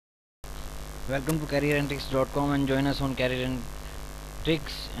Welcome to careerandtricks.com and join us on Career and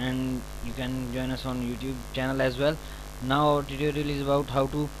Tricks, and you can join us on YouTube channel as well. Now our tutorial is about how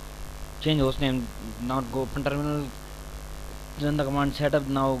to change hostname. Now go open terminal, run the command setup.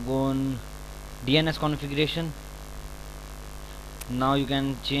 Now go on DNS configuration. Now you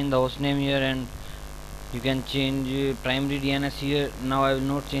can change the hostname here, and you can change primary DNS here. Now I will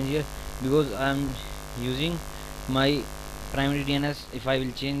not change here because I am using my primary DNS. If I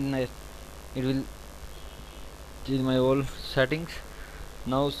will change, it will change my all settings.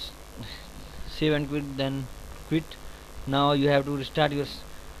 Now save and quit, then quit. Now you have to restart your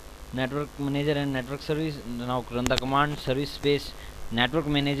network manager and network service. Now run the command service space network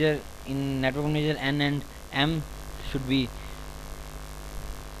manager. In network manager, N and M should be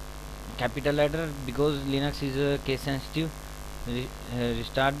capital letter because Linux is case sensitive.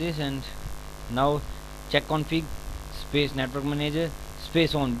 Restart this, and now check config space network manager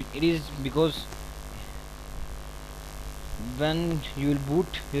space on. It is because when you will boot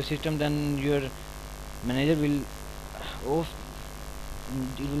your system, then your manager will off.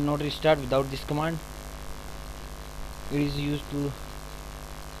 It will not restart without this command. It is used to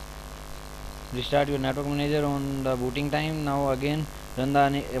restart your network manager on the booting time. Now again run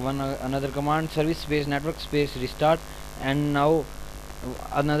the another command service space network space restart, and now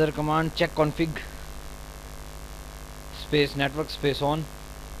another command check config space network space on.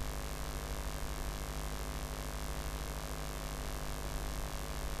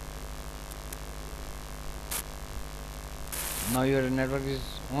 Now your network is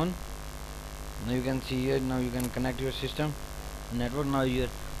on. Now you can see here. Now you can connect your system network. Now your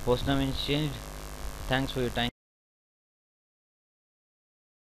hostname is changed. Thanks for your time.